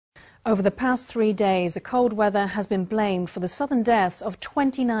Over the past 3 days, the cold weather has been blamed for the sudden deaths of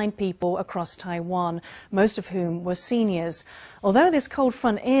 29 people across Taiwan, most of whom were seniors. Although this cold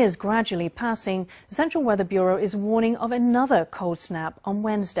front is gradually passing, the Central Weather Bureau is warning of another cold snap on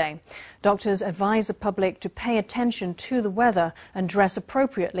Wednesday. Doctors advise the public to pay attention to the weather and dress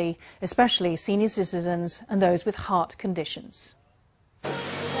appropriately, especially senior citizens and those with heart conditions.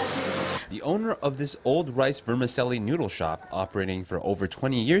 The owner of this old rice vermicelli noodle shop, operating for over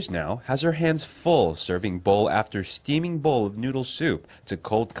 20 years now, has her hands full serving bowl after steaming bowl of noodle soup to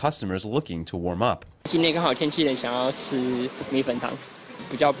cold customers looking to warm up.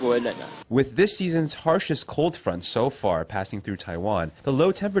 With this season's harshest cold front so far passing through Taiwan, the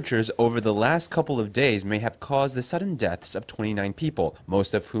low temperatures over the last couple of days may have caused the sudden deaths of 29 people,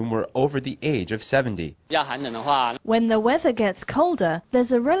 most of whom were over the age of 70. When the weather gets colder,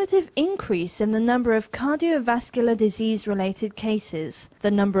 there's a relative increase in the number of cardiovascular disease-related cases.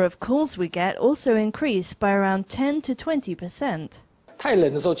 The number of calls we get also increased by around 10 to 20%.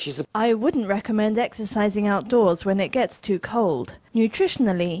 I wouldn't recommend exercising outdoors when it gets too cold.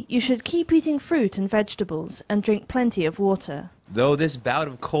 Nutritionally, you should keep eating fruit and vegetables and drink plenty of water. Though this bout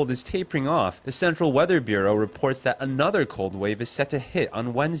of cold is tapering off, the Central Weather Bureau reports that another cold wave is set to hit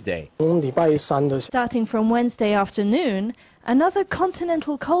on Wednesday. Starting from Wednesday afternoon, another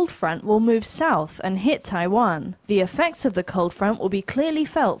continental cold front will move south and hit Taiwan. The effects of the cold front will be clearly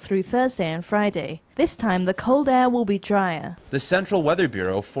felt through Thursday and Friday. This time the cold air will be drier. The Central Weather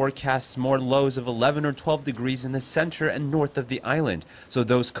Bureau forecasts more lows of 11 or 12 degrees in the center and north of the island, so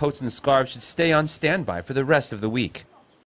those coats and scarves should stay on standby for the rest of the week.